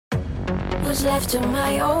Was left to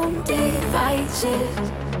my own devices,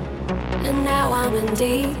 and now I'm in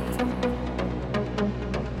deep.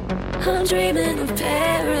 I'm dreaming of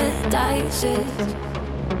paradises,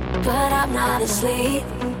 but I'm not asleep.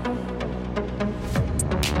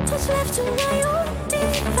 Was left to my own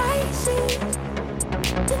devices,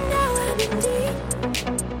 and now I'm in deep.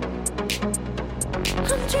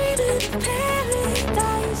 I'm dreaming of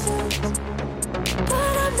paradises,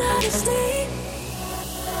 but I'm not asleep.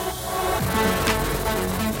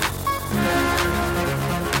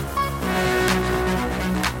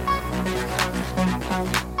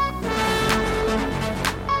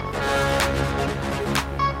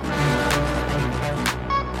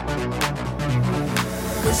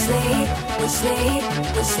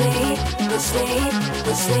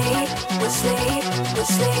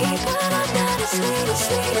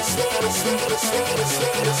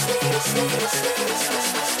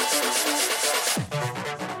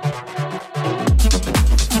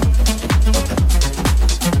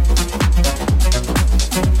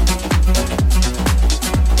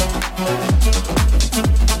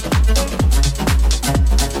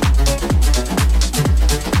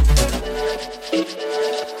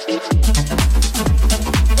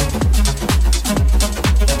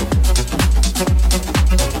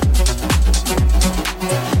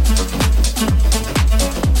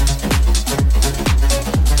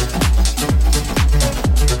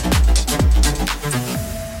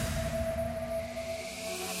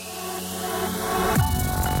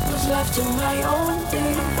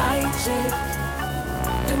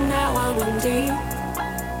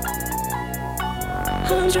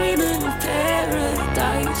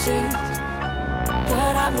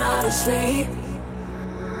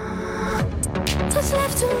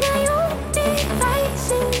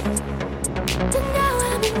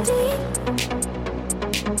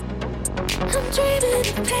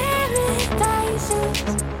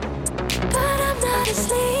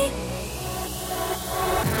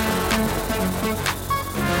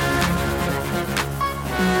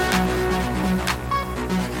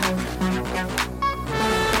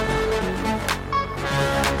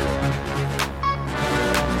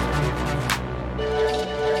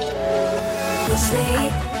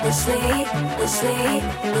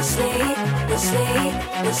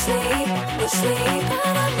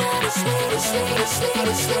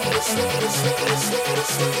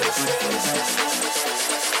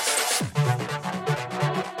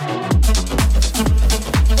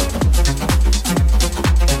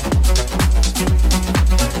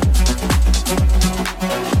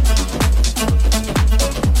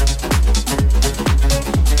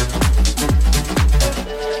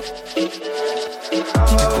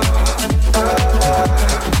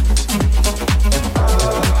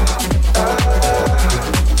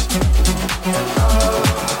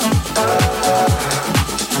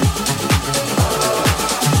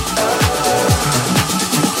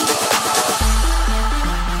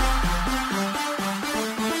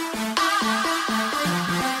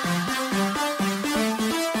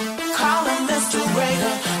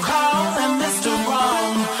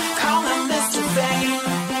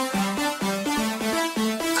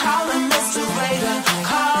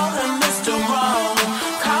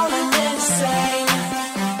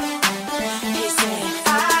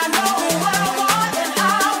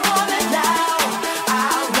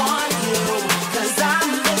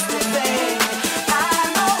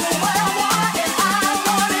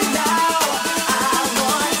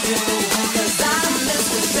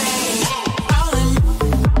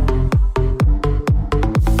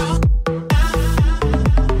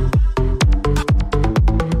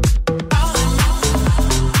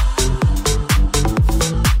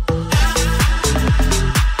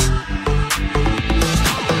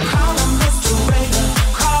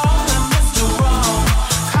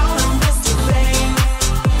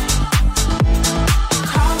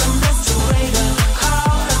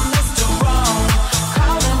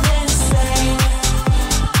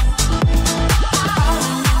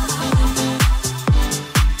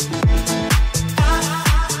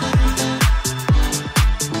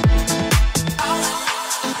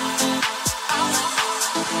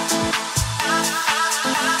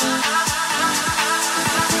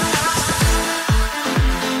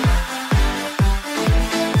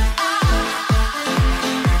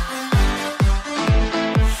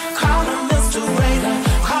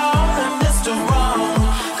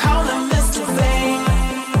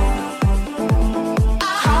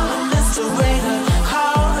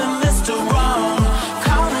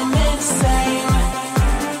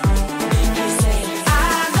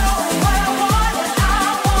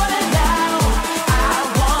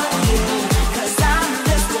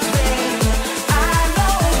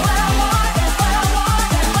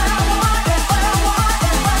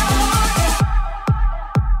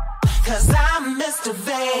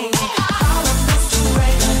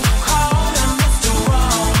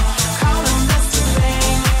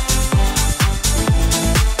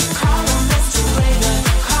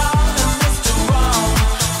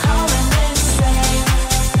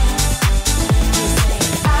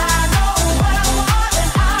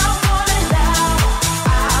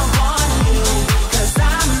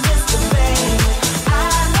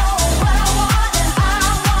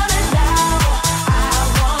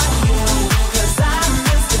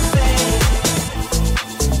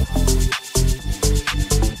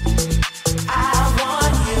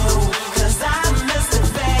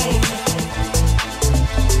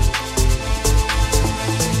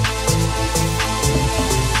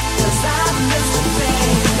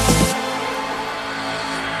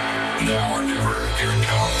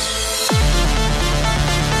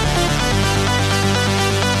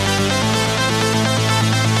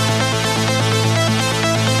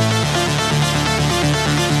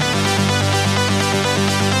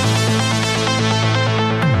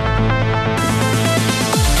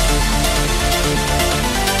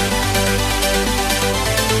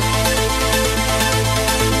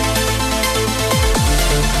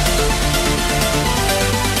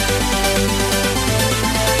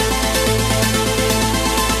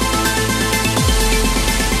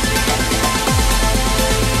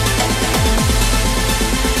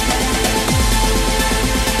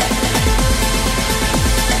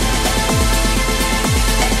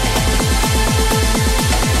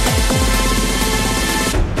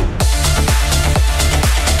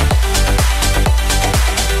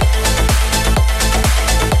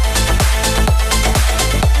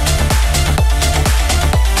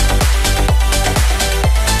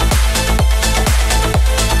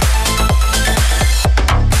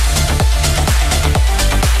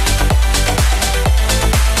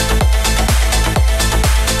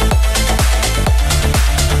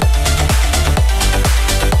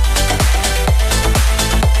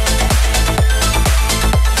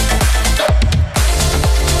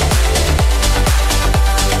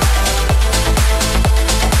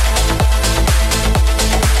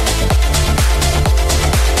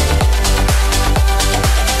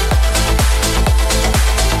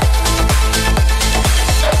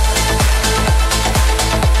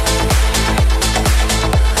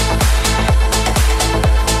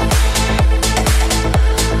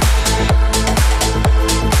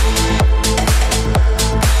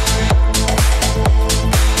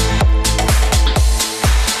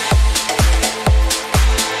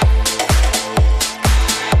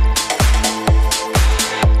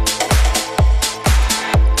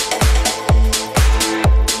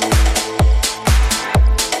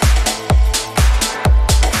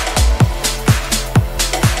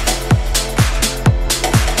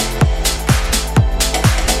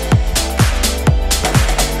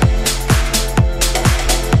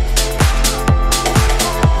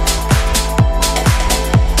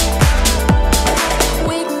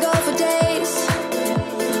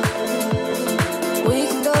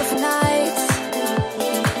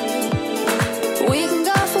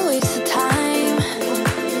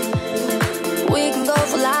 go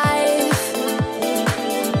for life.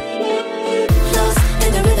 Lost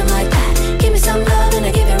in the rhythm like that. Give me some love and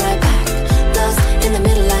I give it right back. Lost in the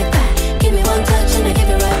middle like that. Give me one touch and I give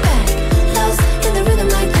it right back. Lost in the rhythm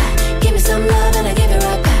like that. Give me some love and I give it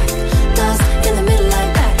right back. Lost in the middle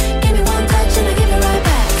like that. Give me one touch and I give it right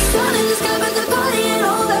back. Sun in the sky but the party ain't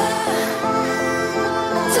over.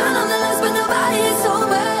 Turn on the lights but nobody is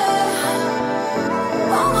sober.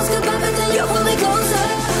 Almost goodbye but then you pull me closer.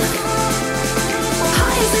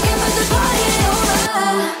 High as the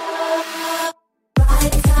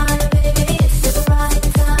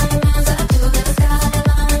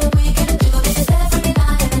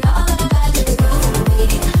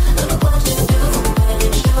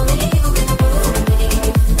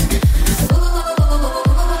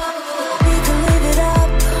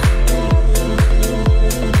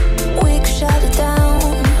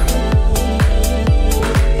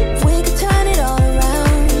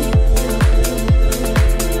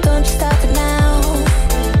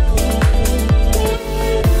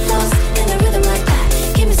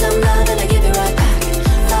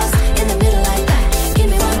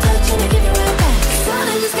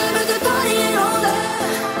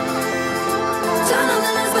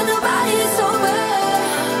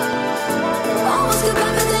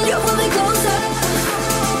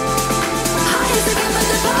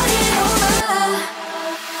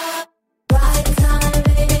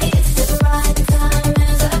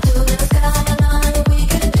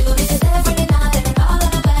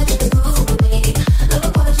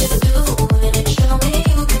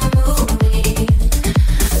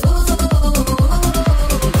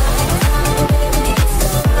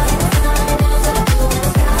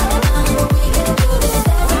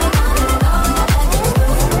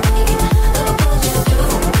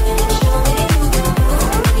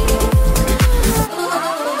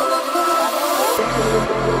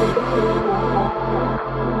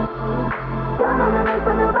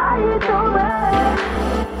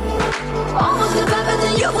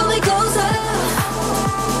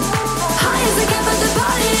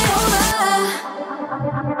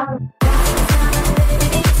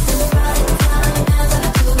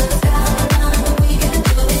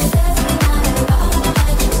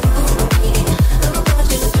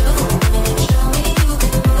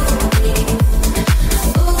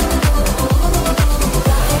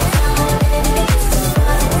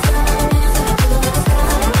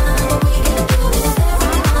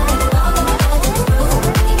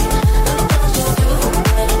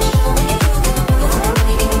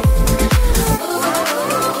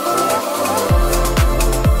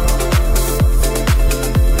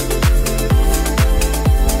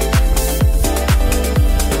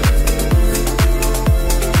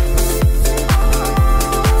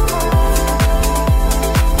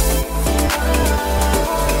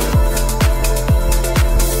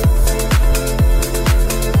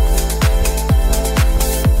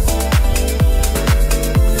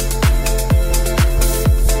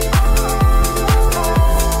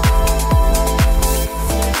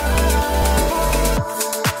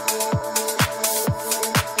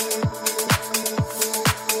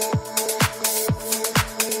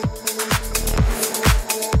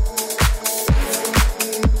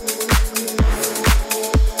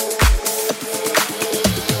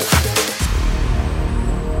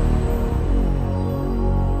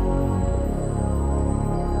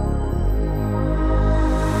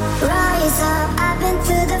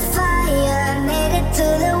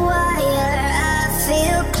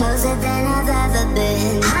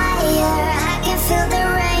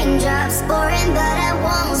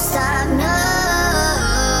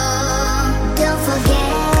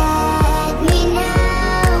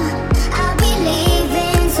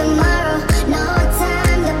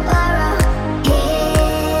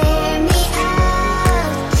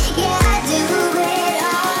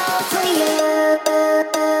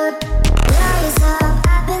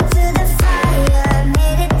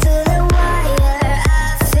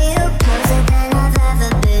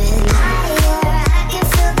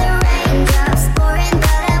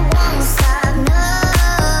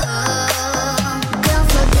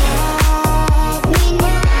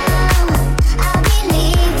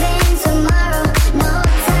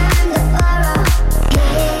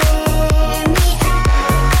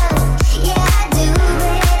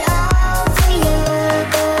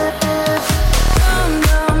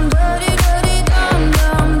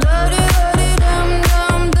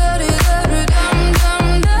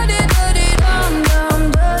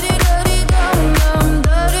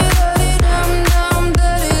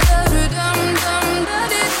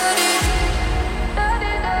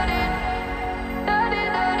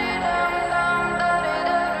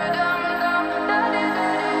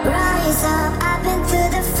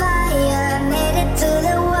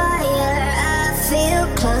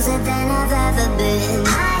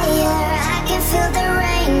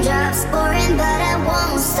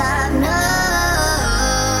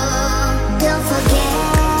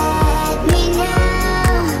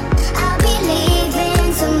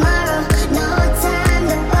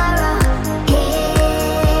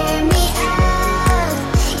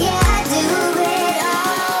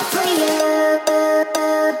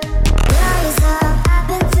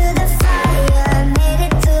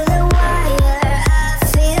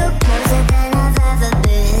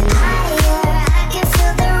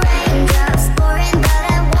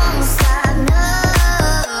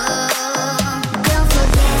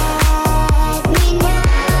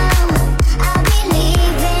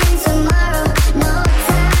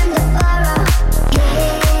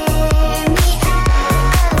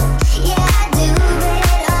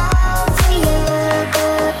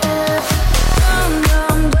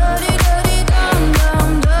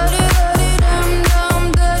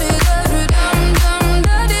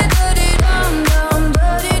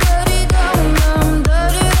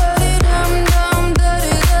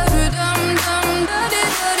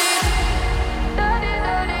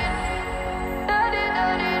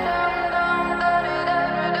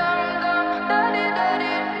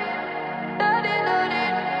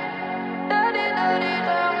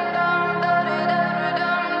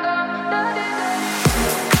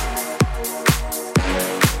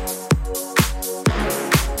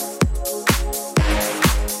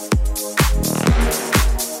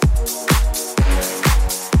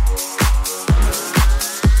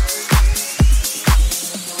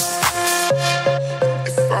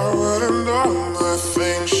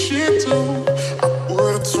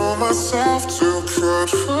myself to cut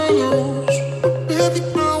for lose. Baby,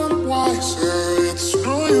 now I'm wiser, it's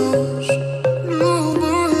no use. No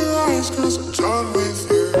more lies, cause I'm done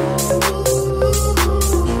with you.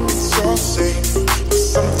 It's all safe, but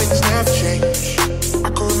some things never change. I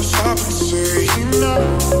couldn't stop and say no.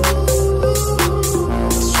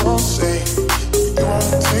 It's all safe, but you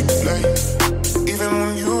won't take the blame. Even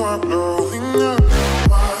when you are blowing up.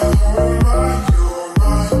 My, oh my, you're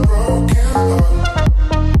my broken heart.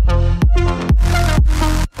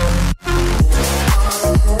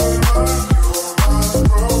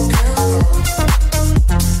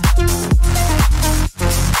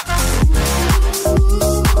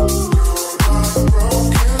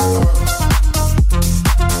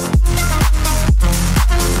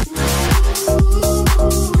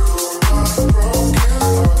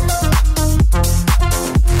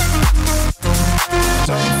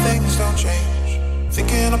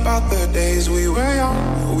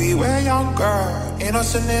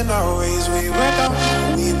 Innocent in our ways, we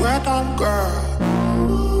were dumb, girl.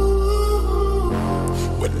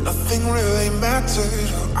 When nothing really mattered,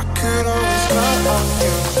 I could always count on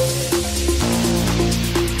you.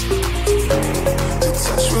 The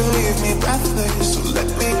touch will leave me breathless, so let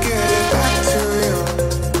me get it back to you,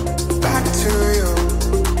 back to you,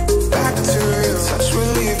 back to you. The touch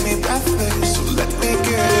will leave me breathless, so let me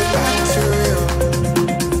get it back to you,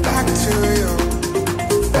 back to you,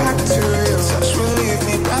 back to you. Touch will leave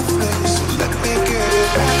me breathless, so let me get it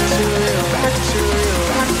back to you, back to you,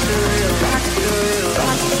 back to you, back to you,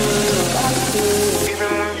 back to you, back to you.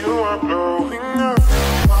 Even when you are blowing up.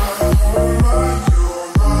 My, oh my, you're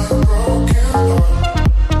my broken heart.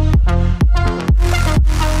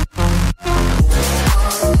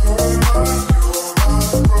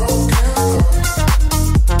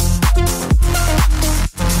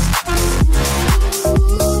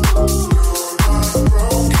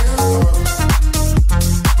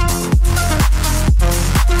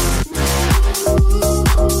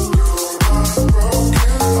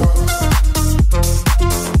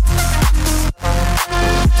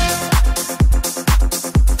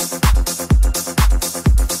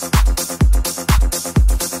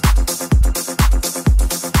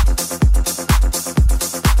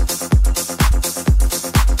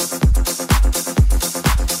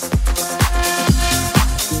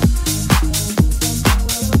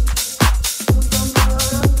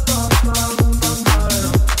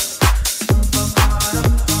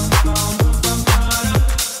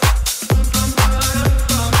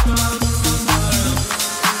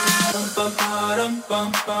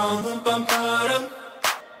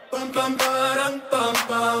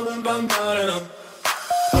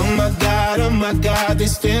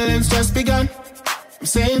 These feelings just begun. I'm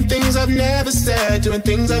saying things I've never said, doing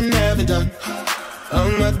things I've never done. Oh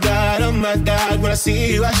my God, when I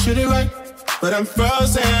see you I shoot it right. But I'm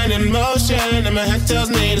frozen in motion and my head tells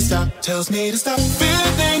me to stop. Tells me to stop.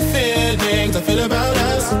 Feelings I feel about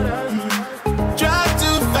us. Try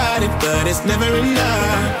to fight it but it's never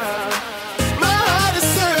enough. My heart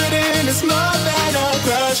is hurting, it's more than a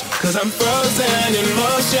crush. Cause I'm frozen in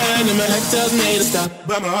motion and my head tells me to stop.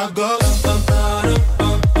 But my heart goes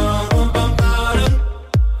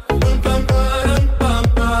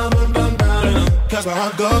cause my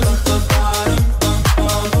heart goes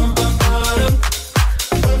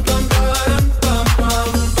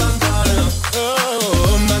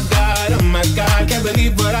oh my God, can't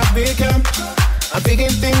believe what I've become. I'm thinking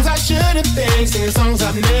things I shouldn't think, singing songs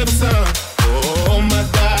I've never sung. Oh my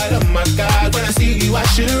God, when I see you I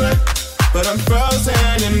should run. But I'm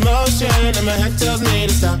frozen in motion and my head tells me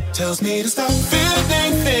to stop. Tells me to stop.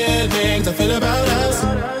 Feelings I feel about us.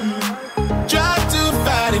 Try to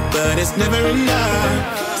fight it but it's never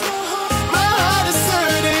enough. My heart is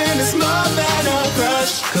hurting, it's more than a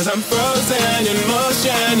crush. Cause I'm frozen in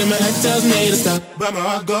motion and my head tells me to stop. But my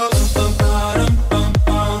heart goes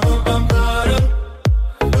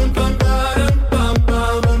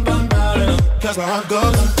cause my heart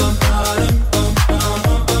goes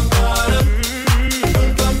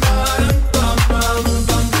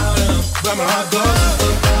but my heart goes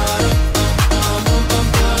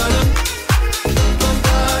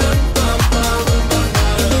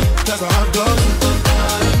cause my heart goes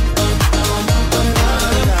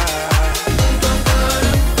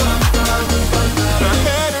my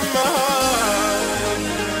head and my heart,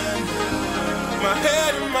 my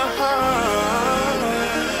head and my heart,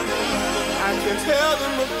 I can tell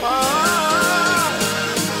them apart.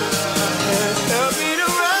 Can't help me to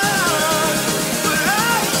run, but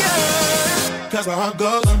I can't. Cause my heart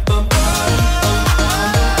goes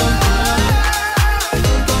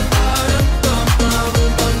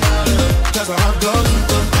cause my heart goes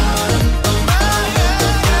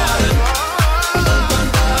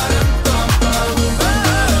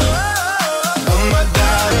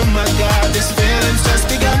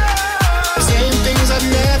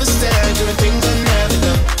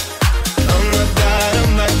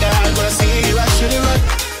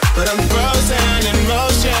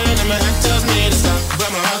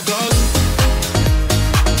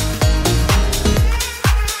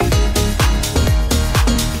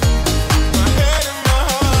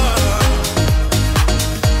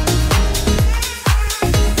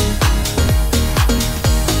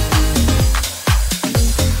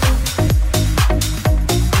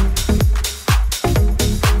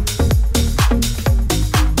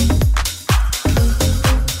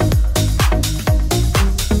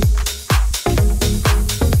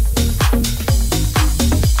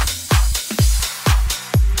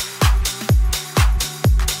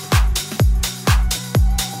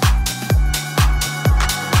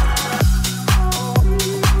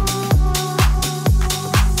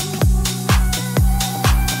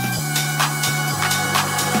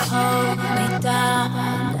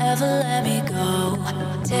never let me go.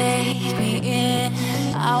 Take me in,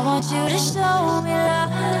 I want you to show me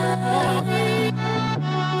love.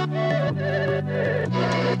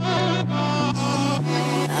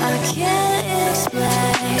 I can't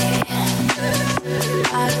explain,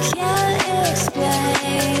 I can't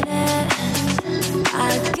explain it. I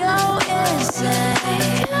go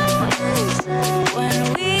insane when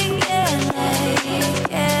we get naked.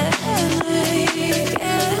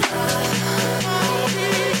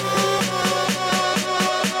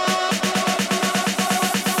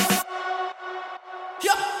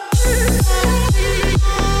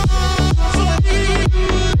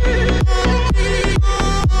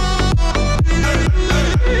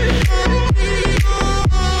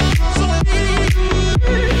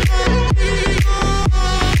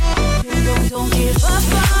 Don't give up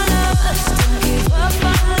on us, don't give up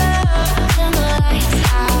on love. Turn the lights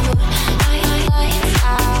out, lights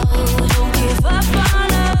out. Don't give up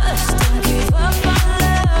on us, don't give up on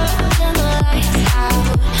love. Turn the lights out,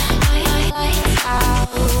 lights out.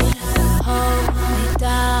 Hold me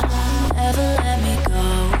down, never let me go.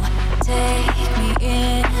 Take me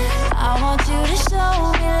in, I want you to show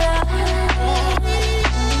me love.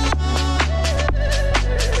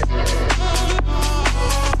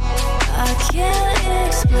 I can't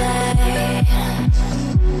explain,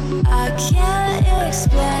 I can't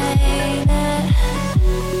explain it.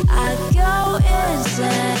 I go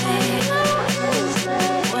insane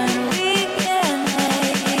when we get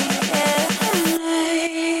naked.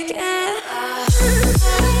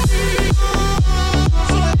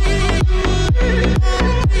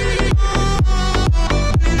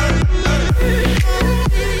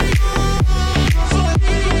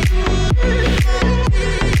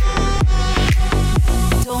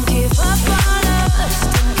 Don't give up on us,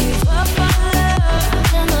 don't give up on love.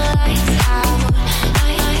 Turn the lights out,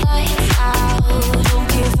 lights out. Don't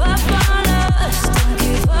give up on us, don't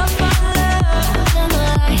give up on love. Turn the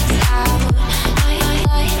lights out,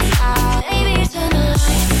 lights out. Baby, turn the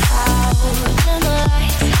lights out, turn the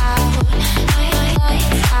lights out,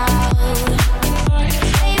 lights out.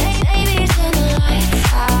 Baby, turn the lights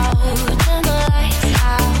out, turn the lights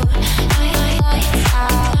out,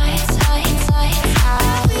 lights out, lights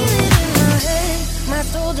out. My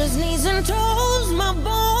shoulders, knees and toes, my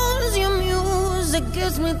bones, your music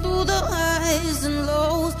gets me through the highs and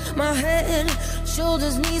lows. My head,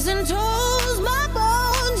 shoulders, knees and toes, my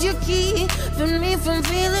bones, you keeping me from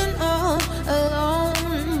feeling all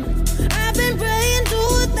alone. I've been praying to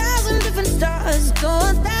 1,000 different stars, to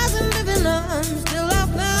 1,000 different arms, till I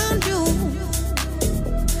found you.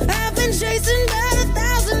 I've been chasing down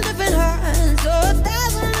 1,000 different hearts, to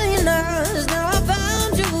 1,000 million hours, now I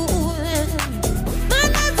found you. My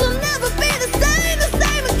nights will never be the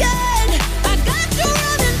same again. I got you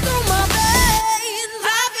running through my veins.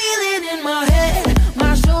 I feel it in my head,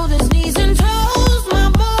 my shoulders, knees and toes, my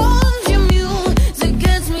bones, your music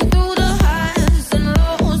gets me through the highs and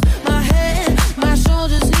lows. My head, my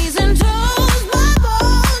shoulders, knees and toes, my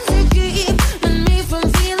bones,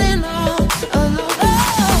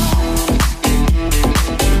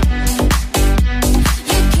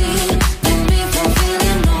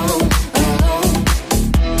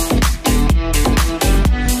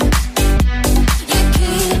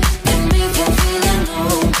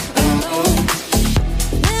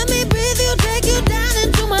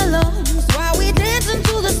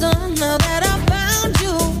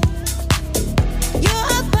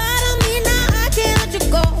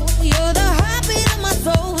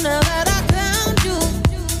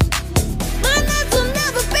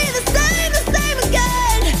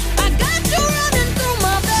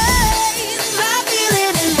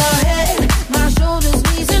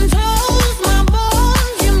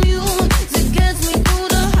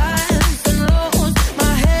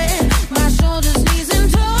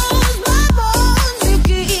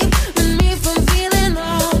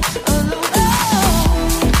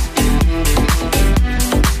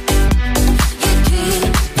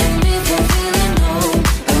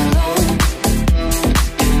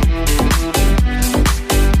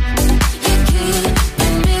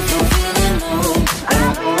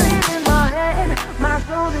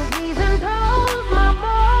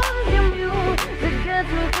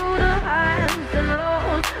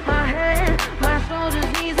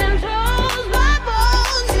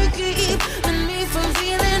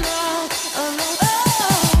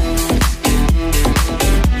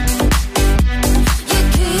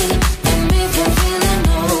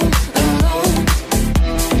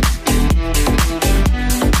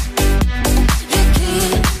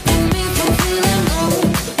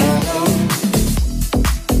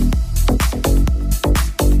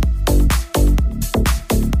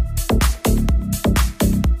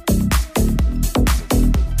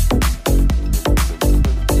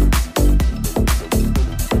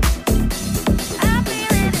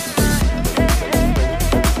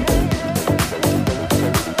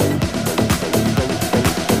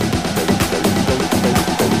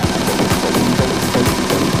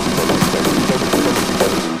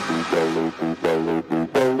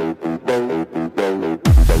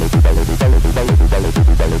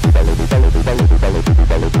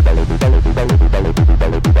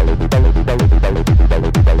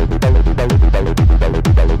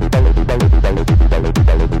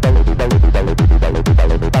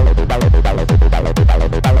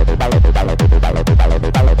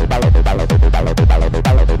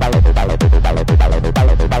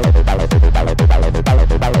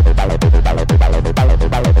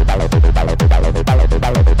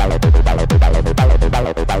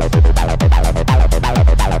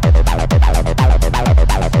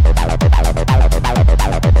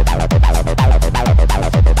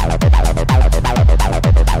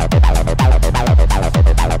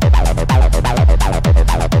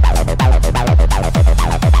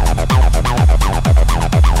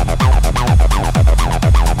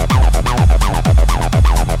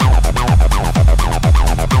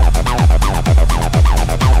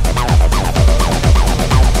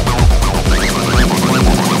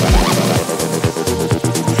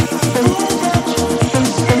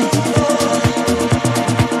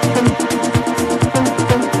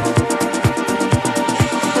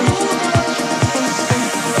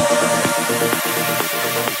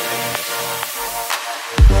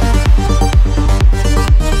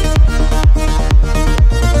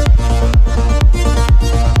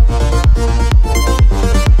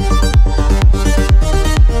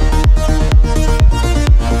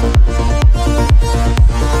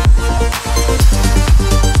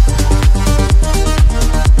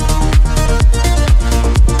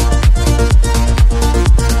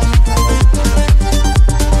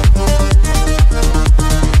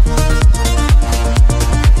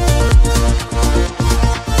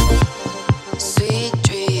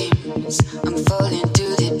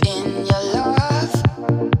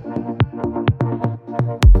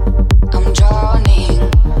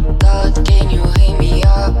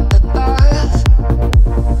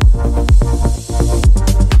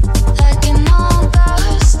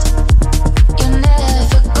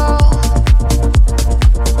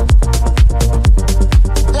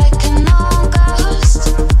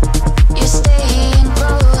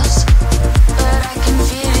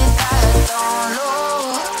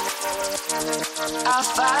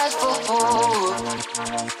 fight for hope,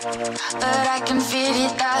 but I can feel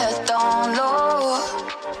it down low.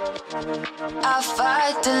 I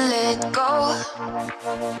fight to let go.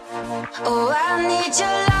 Oh, I need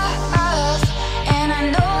your love, and I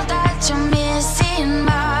know that you're missing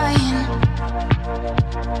mine.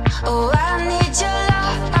 Oh, I need your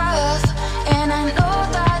love, and I know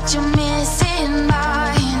that you're missing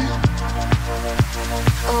mine.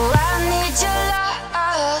 Oh, I need your love.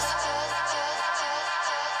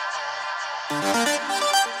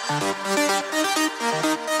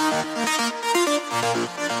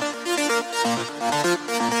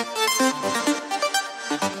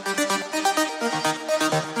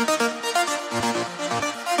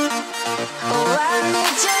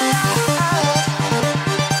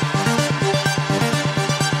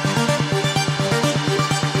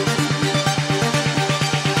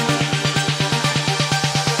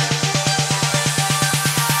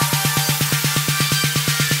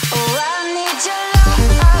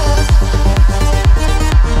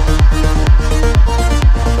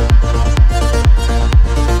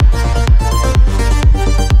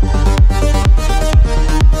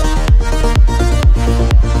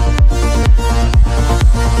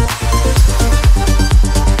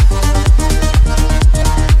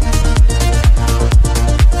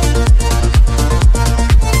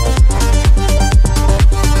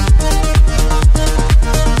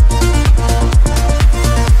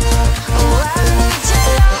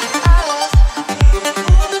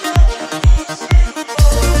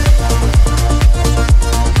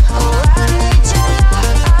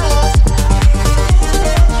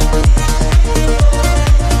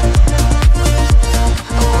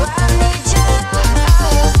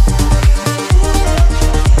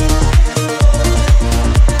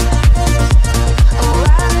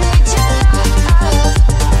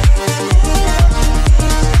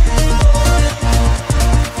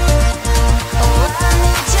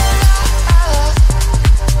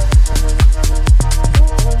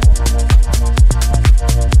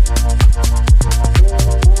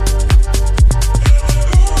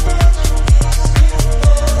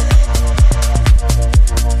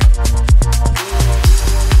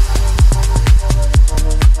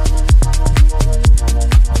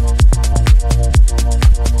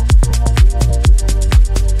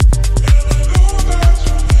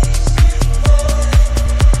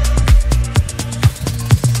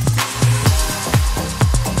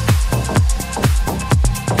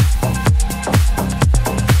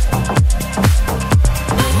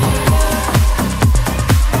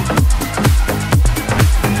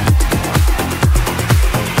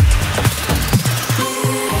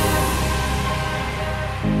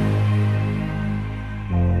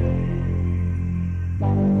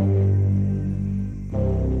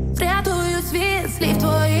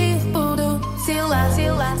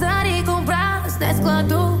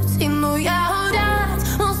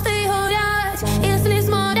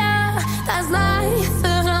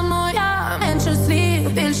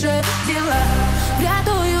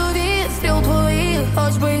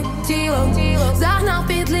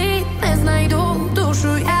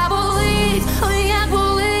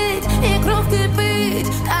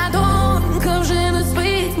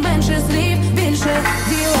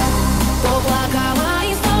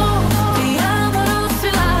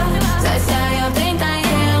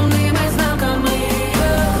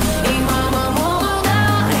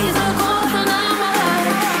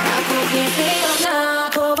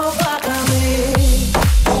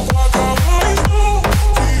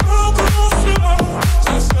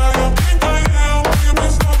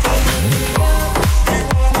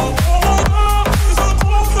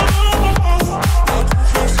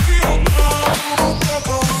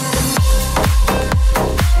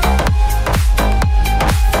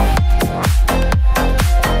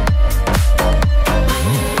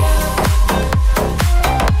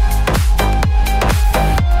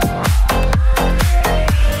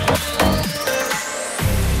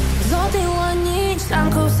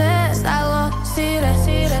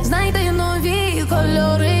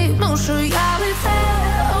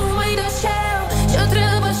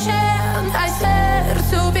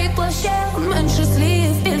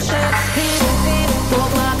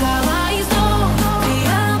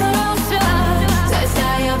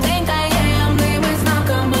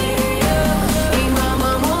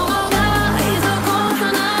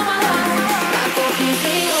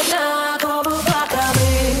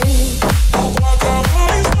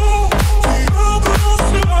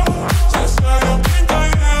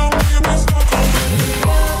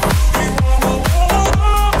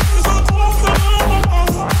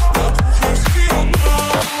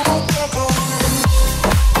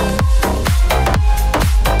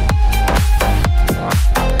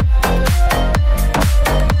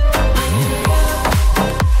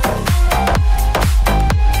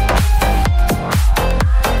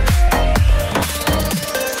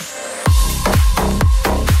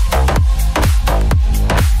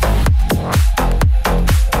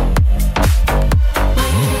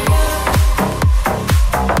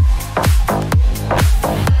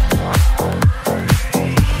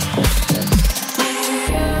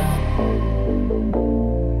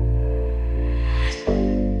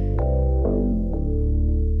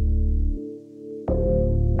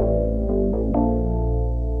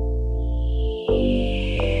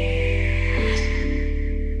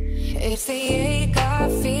 It's the ache I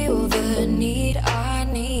feel, the need I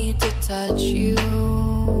need to touch you.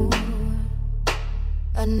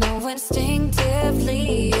 I know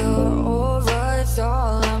instinctively your aura's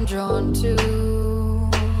all I'm drawn to.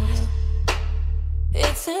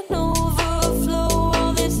 It's an overflow,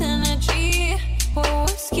 all this energy. Oh,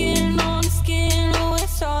 skin on skin, oh,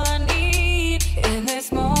 it's all I need. In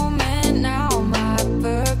this moment now, my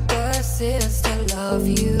purpose is to love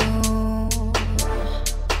you.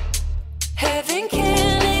 Heaven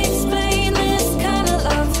can't explain this kind of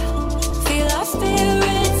love. Feel our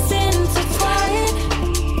spirits intertwined.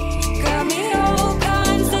 Got me all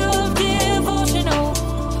kinds of devotional.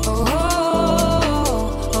 Oh, oh,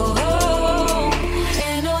 oh, oh.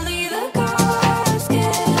 And only the gods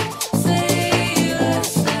can save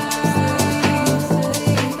us now.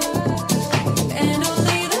 And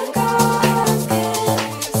only the gods can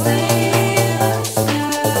save us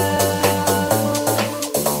now. And only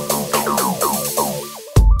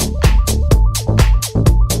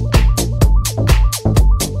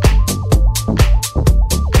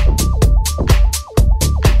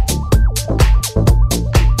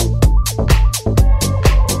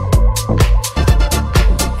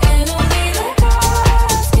the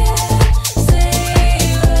gods can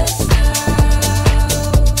save us now.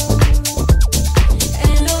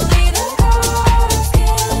 And only the gods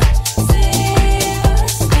can save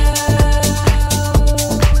us now.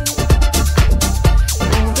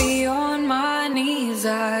 Oh, be on my knees,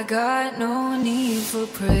 I got no need for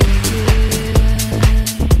prayer.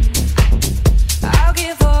 I'll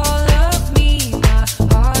give all of me, my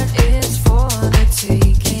heart is for the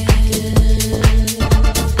taking.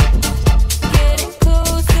 Getting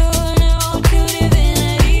closer now to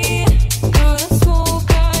divinity. Through the smoke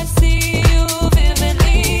I see you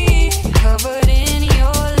vividly. Covered in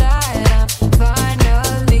your light, I'm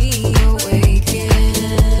finally awakened.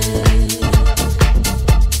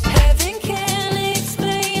 Heaven can't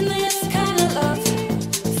explain this kind of love.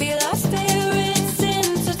 Feel our spirits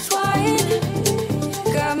intertwined.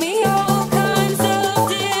 Got me all kinds of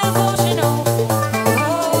devotional.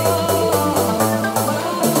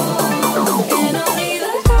 And only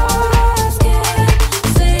the gods can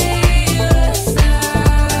save us now.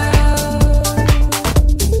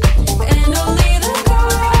 And only the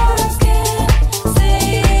gods can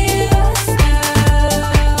save us now.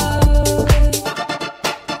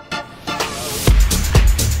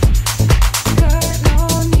 Got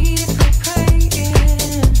no need for praying.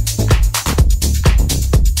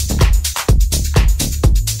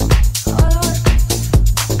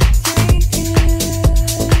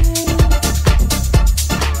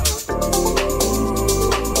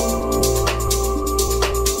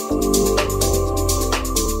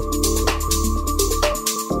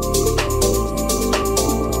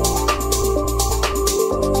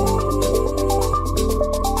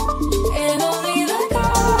 And only the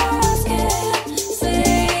gods can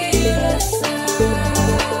save us now.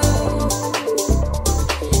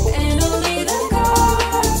 And only the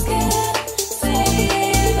gods can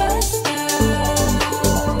save us now.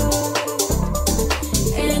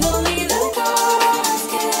 And only the gods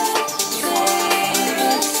can save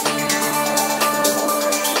us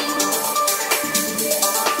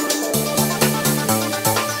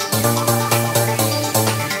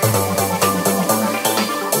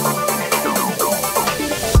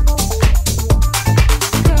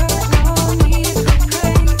Got no need for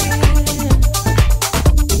praying.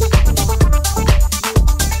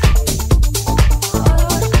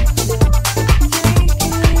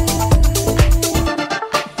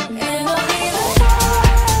 And only the gods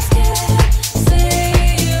can save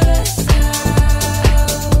us now.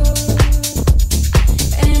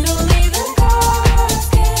 And only the gods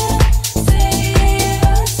can save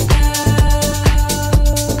us now.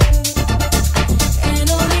 And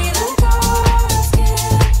only the gods can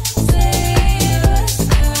save us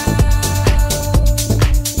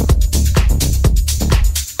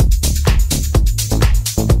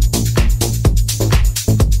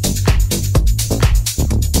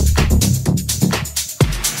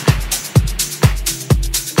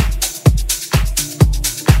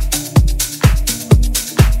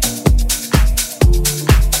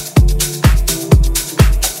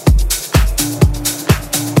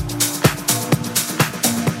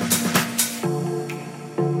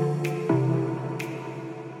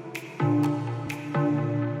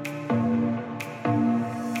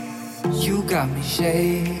You got me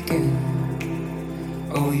shaking.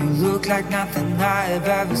 Oh, you look like nothing I've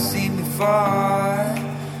ever seen before.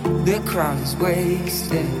 The crowd is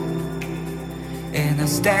wasted, and I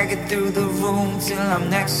stagger through the room till I'm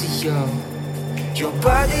next to you. Your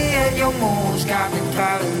body and your moves got me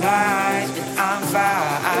paralyzed, but I'm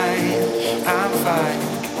fine, I'm fine.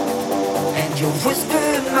 And your whisper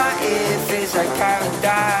in my ear feels like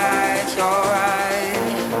paradise, alright.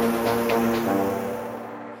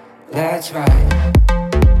 That's right.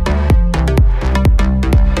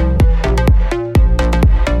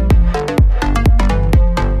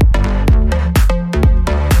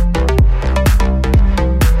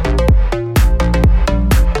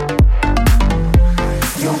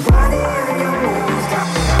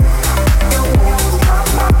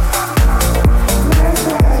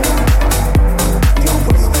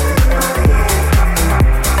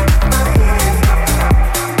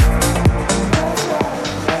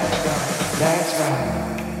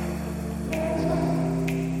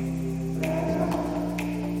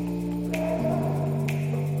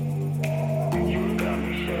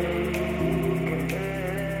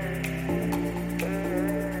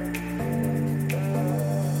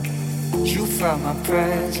 My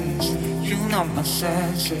presence, you know my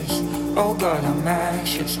senses. Oh God, I'm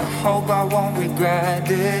anxious. I hope I won't regret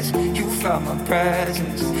this. You felt my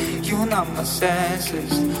presence, you know my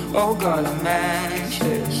senses. Oh God, I'm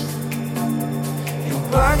anxious. Your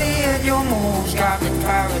body and your moves got me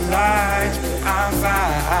paralyzed, but I'm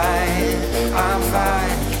fine, I'm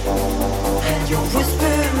fine. And your whisper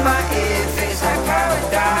in my ear feels like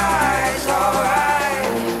paradise.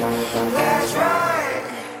 Alright, that's right,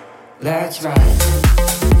 that's right.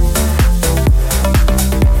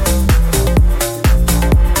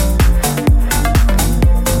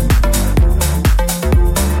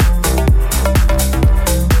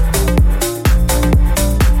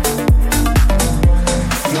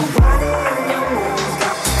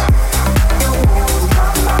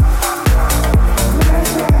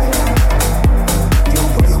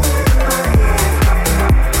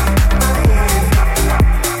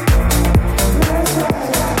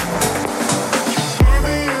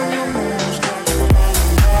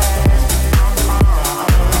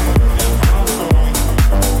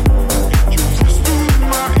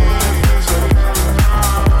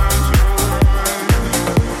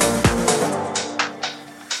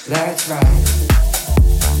 That's right.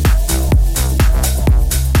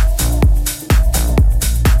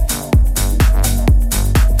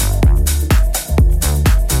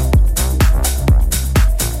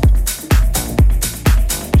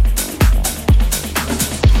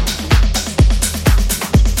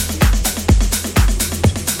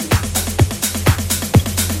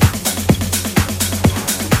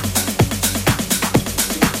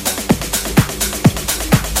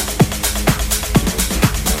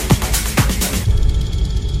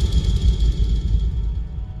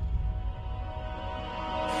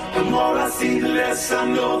 The more I see, the less I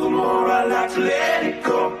know, the more I like to let it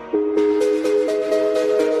go.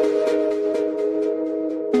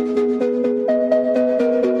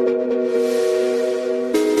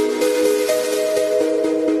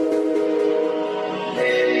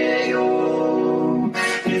 Hey, oh,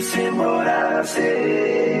 listen what I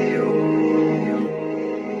say, oh.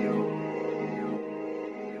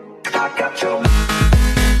 I got your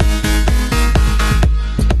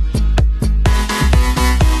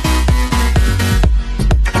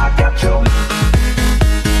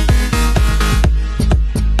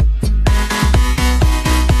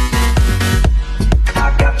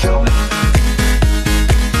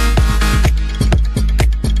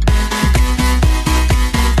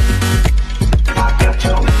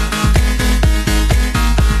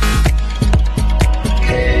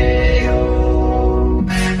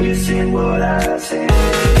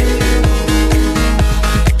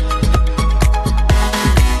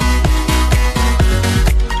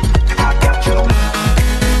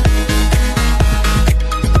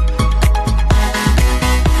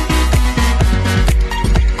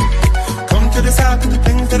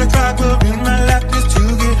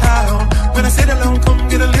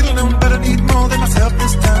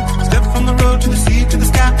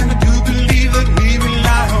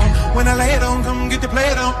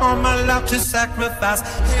to sacrifice.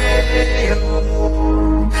 Hey,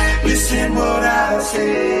 oh, listen what I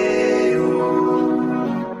say.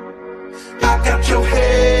 Oh, I got your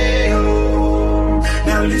hey, oh,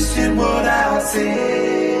 now listen what I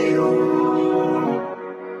say. Oh,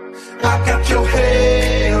 I got your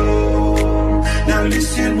hey, oh, now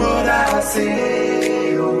listen what I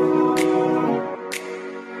say. Oh,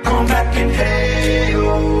 come back and hey,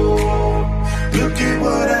 oh, look at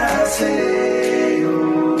what I say.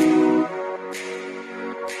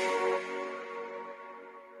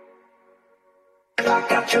 I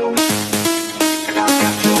got you. I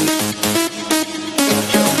got you. Got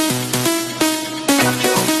you.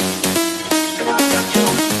 Got you.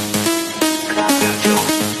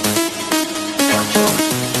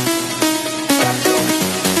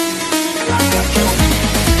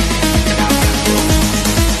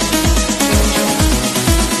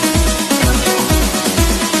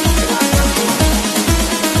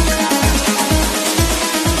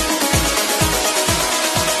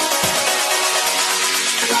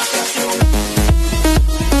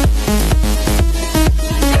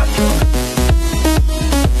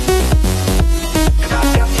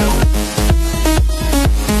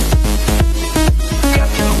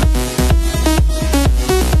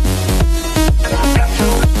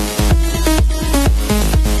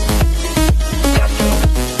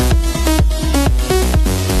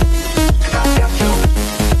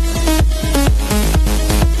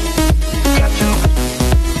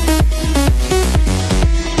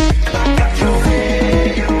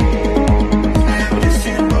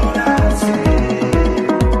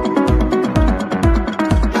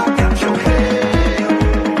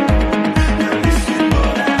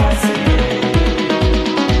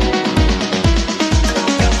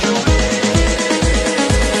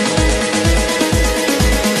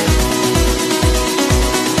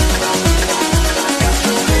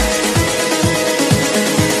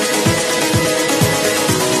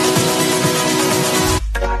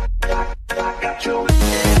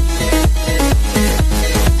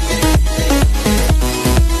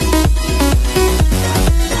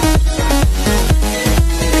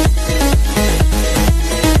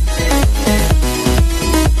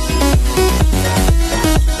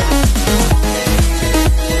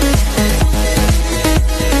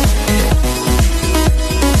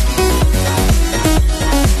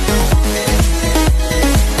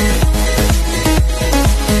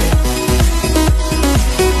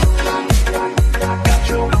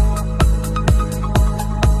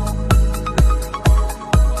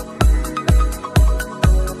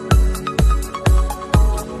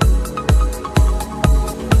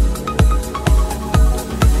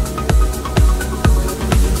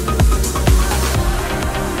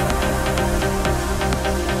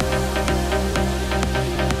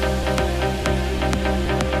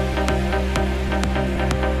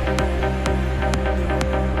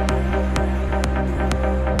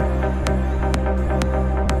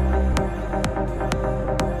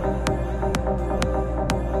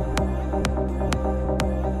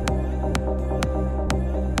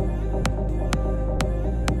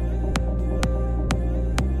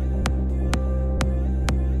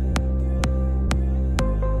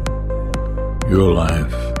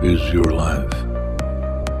 is your life.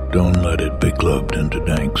 Don't let it be clubbed into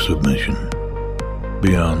dank submission.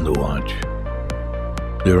 Beyond the watch,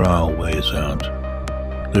 there are ways out.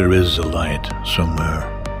 There is a light somewhere.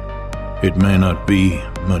 It may not be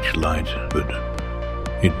much light, but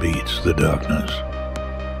it beats the darkness.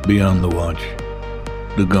 Beyond the watch,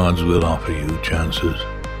 the gods will offer you chances.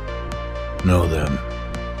 Know them.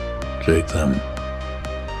 Take them.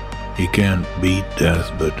 He can't beat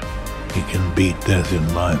death, but he can beat death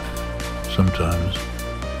in life, sometimes.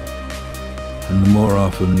 And the more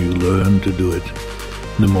often you learn to do it,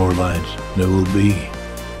 the more light there will be.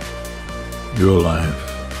 Your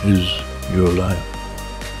life is your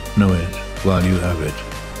life. Know it while you have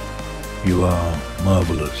it. You are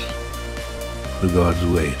marvelous. The gods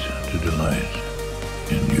wait to delight.